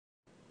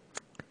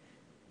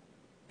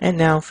And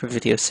now for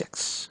video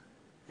 6.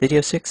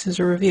 Video 6 is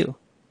a review.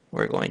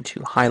 We're going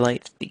to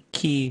highlight the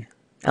key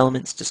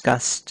elements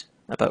discussed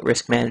about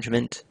risk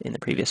management in the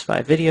previous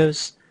 5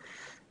 videos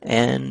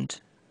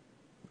and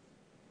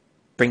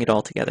bring it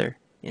all together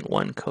in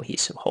one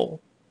cohesive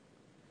whole.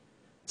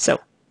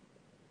 So,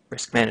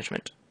 risk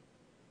management.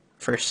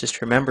 First is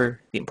to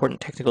remember the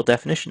important technical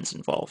definitions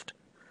involved.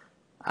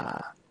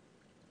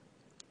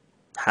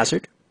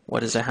 Hazard.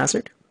 What is a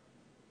hazard?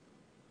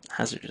 A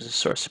hazard is a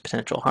source of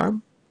potential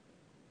harm.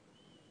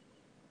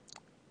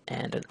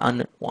 And an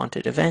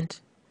unwanted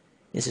event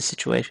is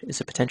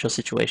a potential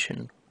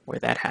situation where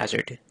that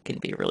hazard can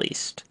be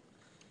released.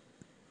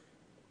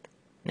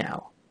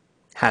 Now,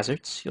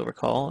 hazards, you'll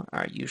recall,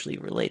 are usually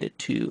related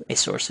to a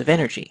source of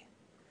energy.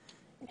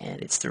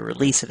 And it's the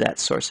release of that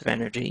source of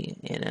energy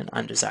in an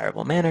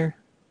undesirable manner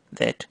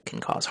that can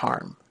cause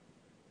harm.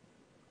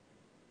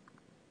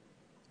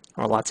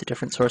 There are lots of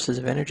different sources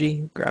of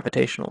energy: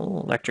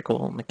 gravitational,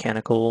 electrical,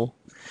 mechanical,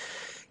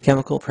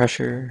 chemical,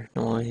 pressure,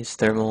 noise,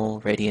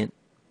 thermal, radiant,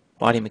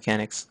 body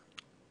mechanics.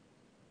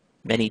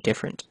 Many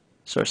different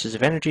sources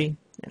of energy,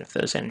 and if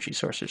those energy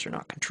sources are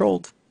not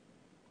controlled,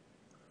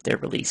 their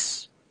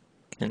release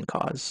can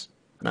cause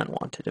an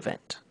unwanted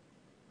event.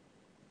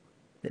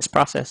 This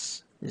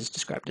process is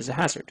described as a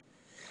hazard.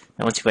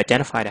 Now, once you've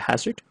identified a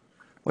hazard,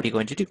 what are you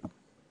going to do?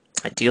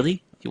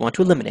 Ideally, you want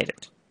to eliminate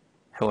it.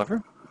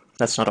 However,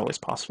 that's not always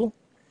possible.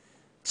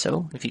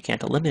 So, if you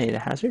can't eliminate a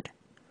hazard,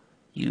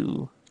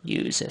 you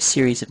use a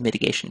series of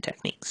mitigation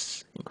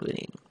techniques,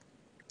 including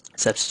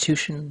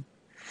substitution,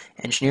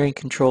 engineering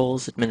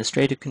controls,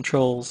 administrative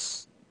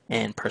controls,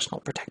 and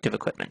personal protective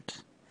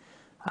equipment.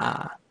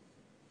 And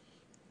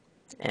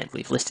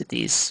we've listed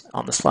these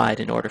on the slide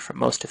in order from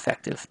most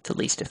effective to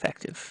least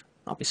effective.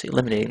 Obviously,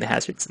 eliminating the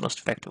hazard is the most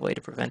effective way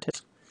to prevent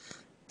it.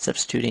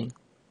 Substituting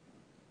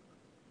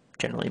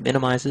generally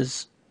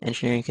minimizes.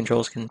 Engineering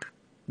controls can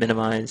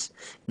minimize.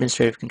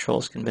 Administrative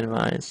controls can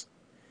minimize.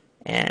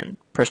 And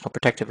personal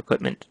protective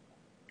equipment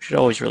should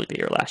always really be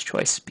your last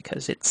choice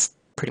because it's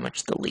pretty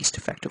much the least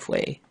effective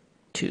way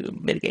to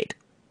mitigate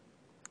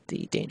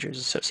the dangers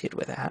associated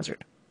with a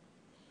hazard.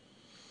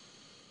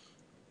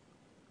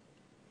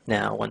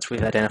 Now, once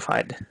we've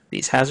identified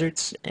these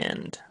hazards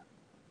and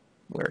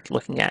we're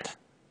looking at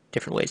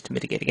different ways to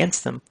mitigate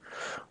against them,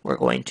 we're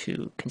going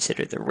to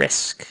consider the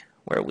risk,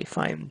 where we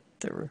find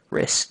the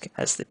risk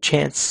as the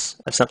chance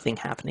of something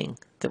happening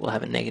that will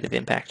have a negative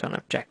impact on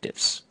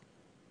objectives.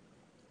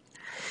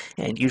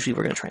 And usually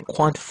we're going to try and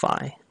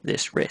quantify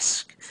this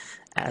risk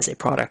as a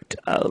product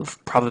of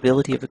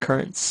probability of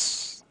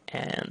occurrence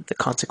and the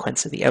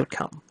consequence of the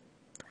outcome.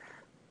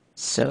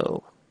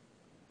 So,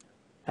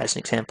 as an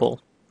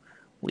example,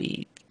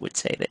 we would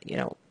say that,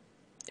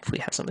 if we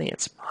have something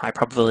that's high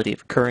probability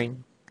of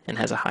occurring and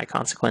has a high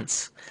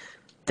consequence,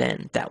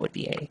 then that would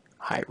be a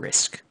high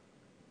risk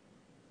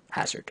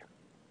hazard.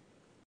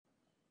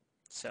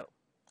 So,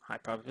 high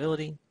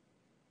probability,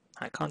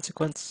 high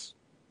consequence,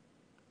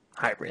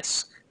 high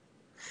risk.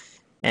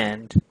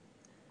 And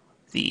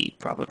the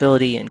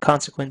probability and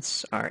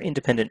consequence are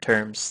independent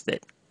terms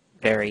that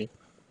vary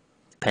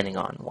depending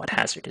on what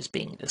hazard is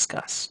being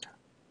discussed.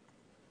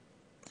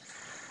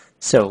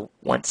 So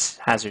once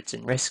hazards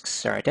and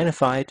risks are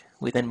identified,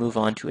 we then move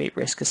on to a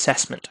risk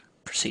assessment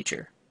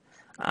procedure.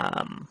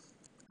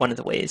 One of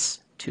the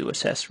ways to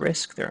assess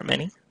risk, there are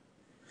many.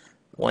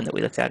 One that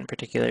we looked at in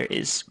particular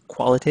is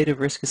qualitative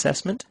risk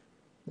assessment,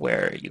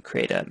 where you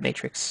create a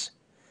matrix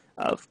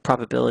of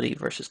probability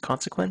versus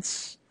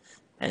consequence,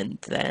 and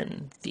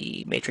then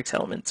the matrix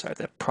elements are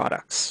the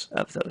products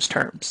of those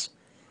terms.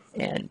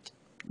 And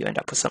you end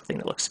up with something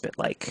that looks a bit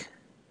like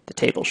the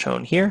table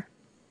shown here,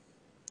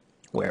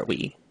 where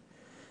we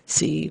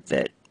see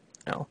that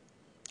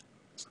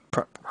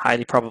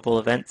highly probable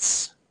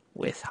events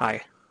with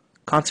high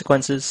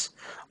consequences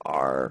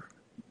are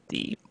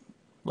the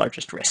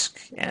largest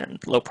risk, and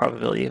low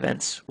probability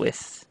events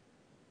with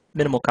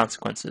minimal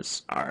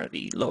consequences are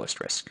the lowest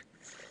risk.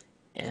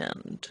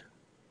 And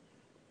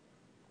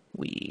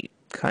we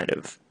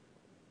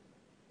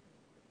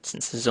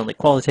since this is only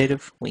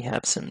qualitative, we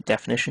have some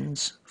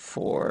definitions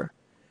for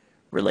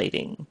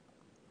relating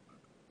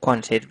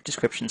quantitative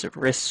descriptions of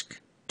risk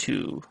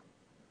to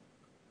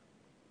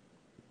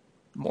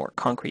more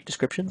concrete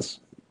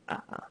descriptions,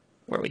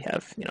 where we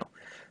have,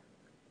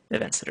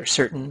 events that are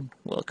certain,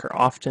 will occur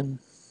often,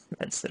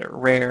 events that are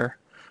rare,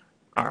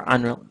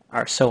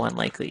 are so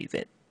unlikely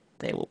that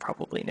they will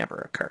probably never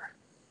occur.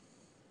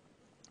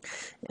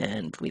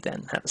 And we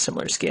then have a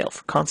similar scale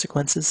for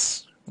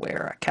consequences,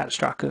 where a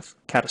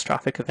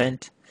catastrophic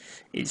event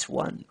is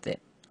one that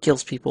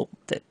kills people,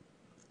 that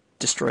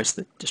destroys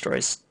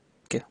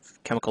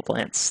chemical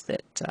plants,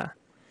 that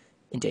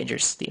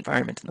endangers the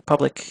environment and the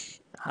public,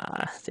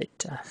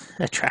 that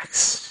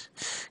attracts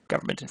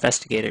government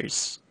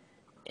investigators,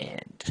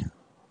 and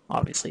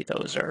obviously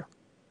those are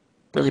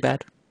really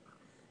bad.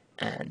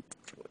 And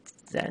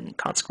then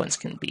consequence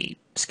can be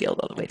scaled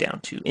all the way down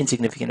to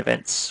insignificant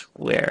events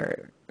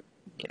where,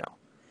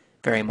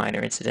 very minor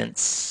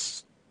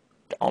incidents,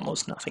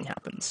 almost nothing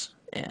happens.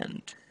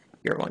 And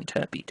you're going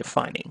to be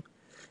defining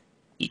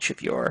each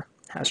of your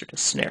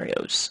hazardous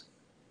scenarios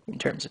in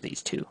terms of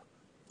these two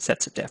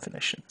sets of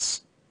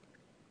definitions.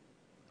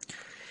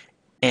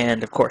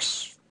 And of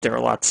course, there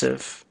are lots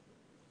of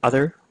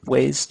other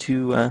ways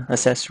to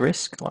assess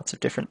risk, lots of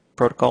different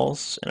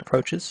protocols and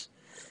approaches.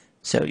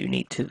 So you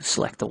need to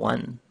select the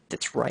one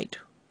that's right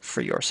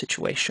for your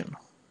situation.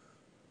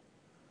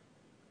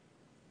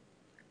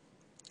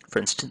 For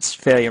instance,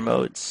 failure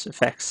modes,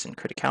 effects, and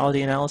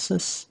criticality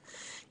analysis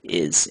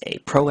is a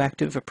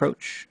proactive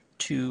approach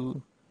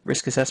to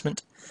risk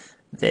assessment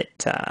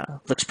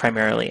that looks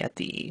primarily at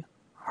the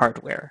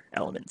hardware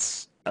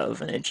elements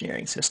of an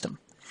engineering system.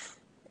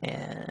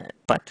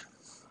 But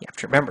you have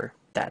to remember,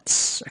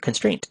 that's a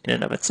constraint in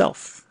and of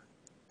itself.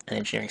 An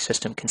engineering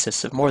system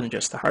consists of more than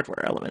just the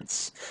hardware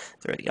elements.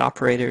 There are the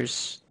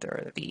operators, there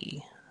are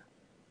the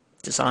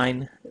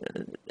design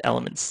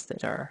elements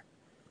that are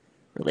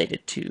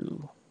related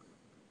to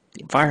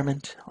the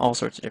environment, all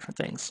sorts of different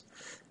things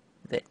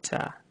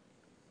that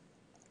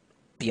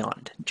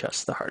beyond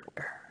just the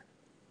hardware.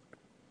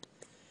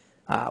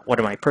 One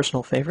of my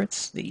personal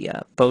favorites, the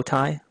bow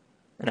tie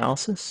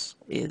analysis,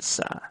 is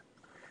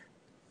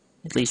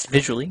at least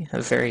visually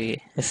a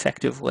very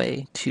effective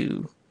way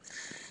to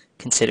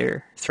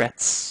consider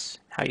threats,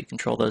 how you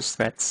control those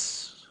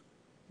threats,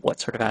 what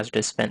sort of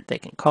hazardous event they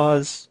can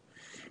cause,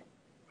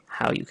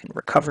 how you can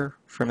recover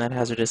from that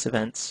hazardous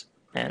event,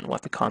 and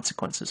what the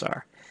consequences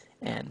are.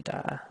 And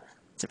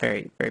it's a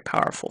very, very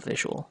powerful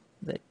visual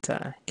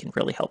that can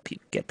really help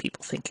get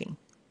people thinking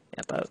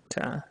about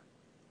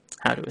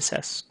how to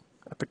assess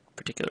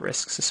particular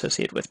risks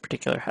associated with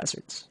particular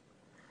hazards.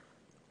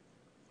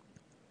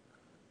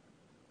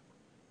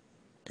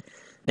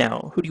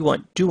 Now, who do you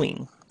want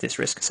doing this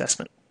risk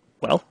assessment?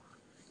 Well,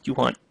 you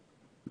want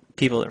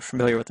people that are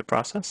familiar with the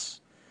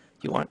process.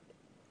 You want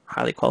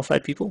highly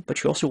qualified people,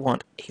 but you also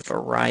want a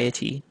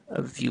variety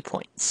of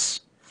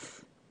viewpoints.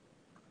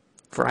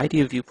 Variety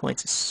of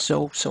viewpoints is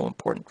so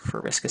important for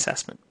risk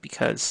assessment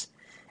because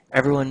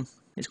everyone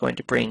is going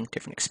to bring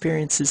different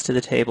experiences to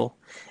the table,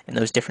 and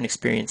those different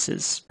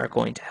experiences are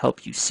going to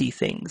help you see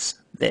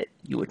things that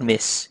you would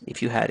miss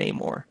if you had a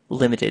more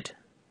limited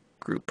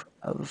group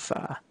of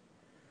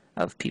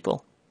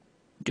people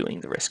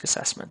doing the risk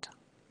assessment,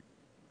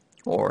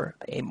 or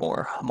a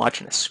more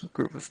homogeneous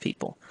group of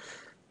people.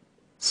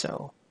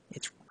 So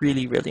it's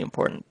really, really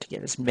important to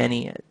get as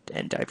many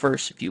and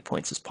diverse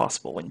viewpoints as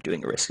possible when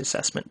doing a risk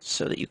assessment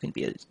so that you can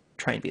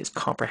try and be as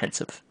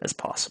comprehensive as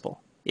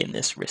possible in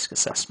this risk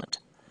assessment.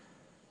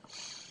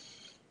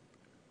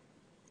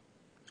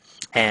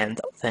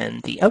 And then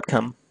the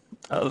outcome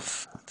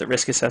of the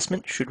risk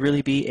assessment should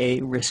really be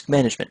a risk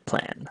management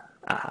plan,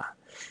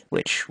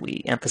 which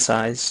we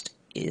emphasized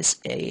is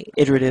a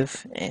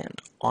iterative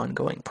and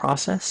ongoing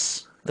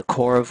process, the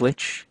core of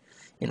which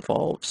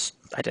involves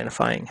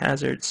identifying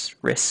hazards,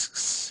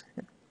 risks,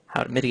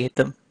 how to mitigate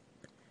them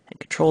and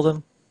control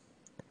them,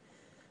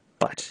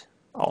 but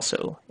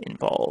also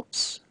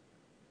involves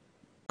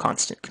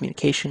constant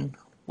communication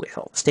with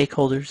all the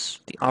stakeholders,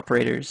 the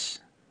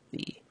operators,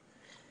 the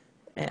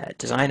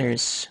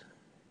designers,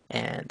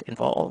 and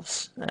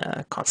involves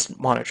constant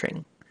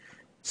monitoring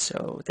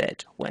so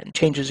that when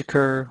changes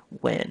occur,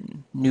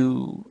 when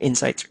new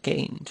insights are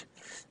gained,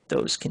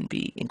 those can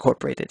be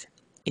incorporated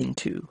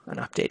into an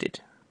updated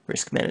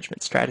risk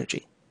management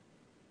strategy.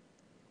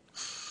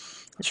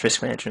 This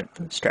risk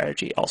management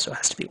strategy also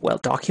has to be well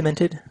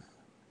documented,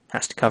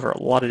 has to cover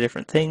a lot of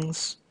different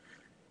things.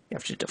 You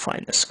have to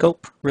define the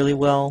scope really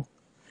well.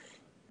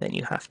 Then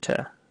you have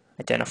to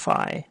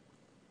identify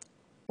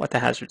what the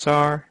hazards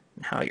are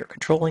and how you're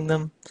controlling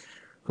them,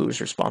 who's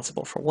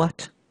responsible for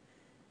what,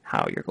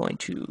 how you're going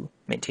to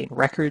maintain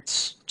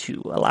records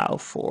to allow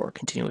for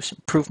continuous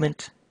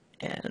improvement,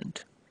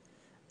 and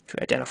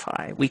to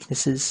identify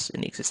weaknesses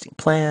in the existing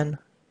plan.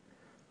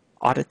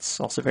 Audits,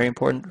 also very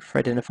important for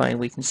identifying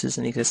weaknesses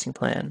in the existing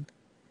plan.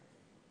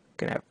 You're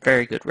going to have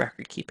very good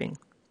record keeping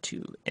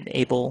to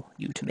enable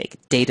you to make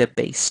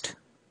data-based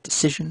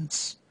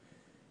decisions,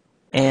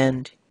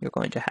 and you're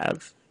going to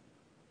have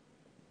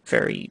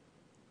very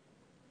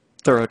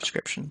thorough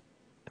description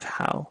of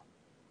how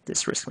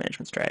this risk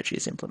management strategy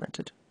is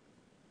implemented.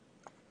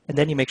 And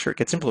then you make sure it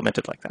gets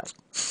implemented like that.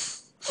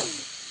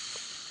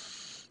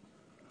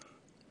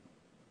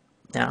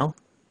 Now,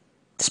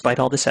 despite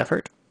all this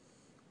effort,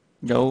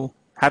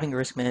 having a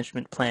risk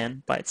management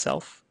plan by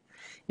itself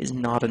is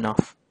not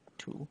enough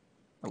to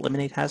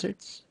eliminate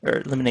hazards, or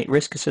eliminate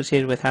risk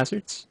associated with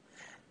hazards,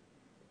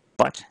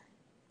 but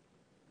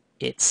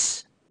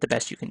it's the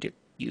best you can do.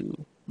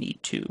 You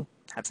need to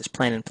have this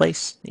plan in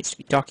place, it needs to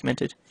be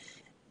documented,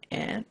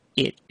 and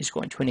it is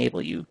going to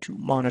enable you to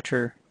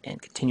monitor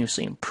and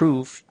continuously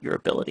improve your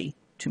ability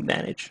to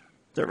manage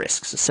the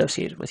risks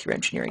associated with your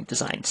engineering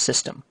design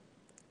system.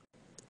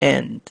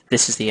 And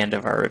this is the end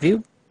of our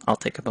review. I'll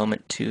take a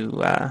moment to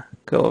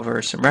go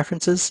over some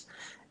references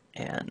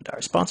and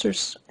our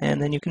sponsors,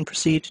 and then you can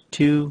proceed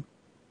to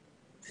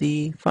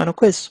the final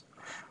quiz.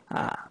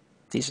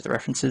 These are the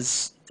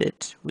references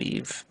that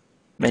we've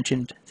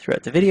mentioned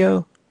throughout the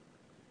video.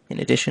 In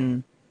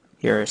addition,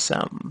 Here are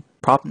some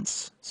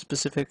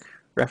province-specific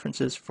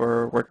references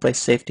for workplace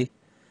safety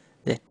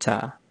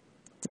that,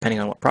 depending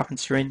on what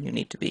province you're in, you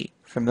need to be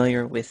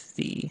familiar with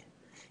the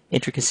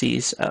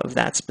intricacies of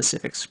that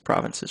specific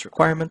province's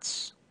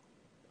requirements.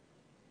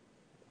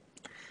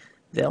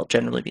 They'll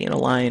generally be in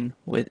alignment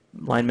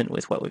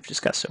with what we've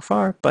discussed so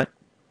far, but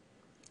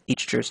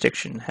each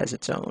jurisdiction has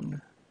its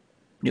own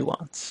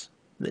nuance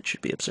that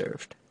should be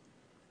observed.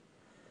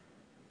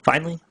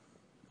 Finally,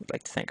 we'd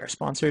like to thank our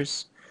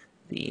sponsors,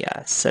 the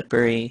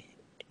Sudbury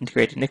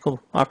Integrated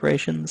Nickel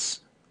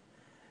Operations,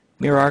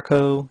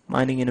 MIRARCO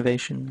Mining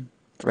Innovation,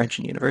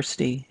 Laurentian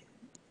University,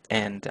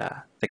 and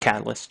the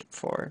catalyst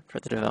for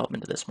the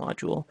development of this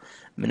module,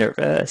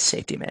 Minerva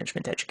Safety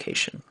Management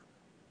Education.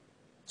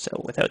 So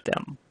without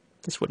them,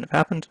 this wouldn't have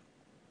happened.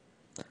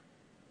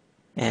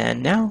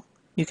 And now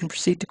you can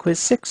proceed to Quiz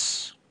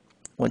 6.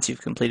 Once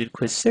you've completed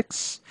Quiz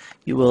 6,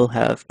 you will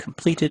have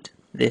completed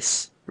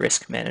this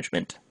risk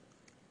management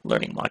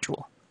learning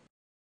module.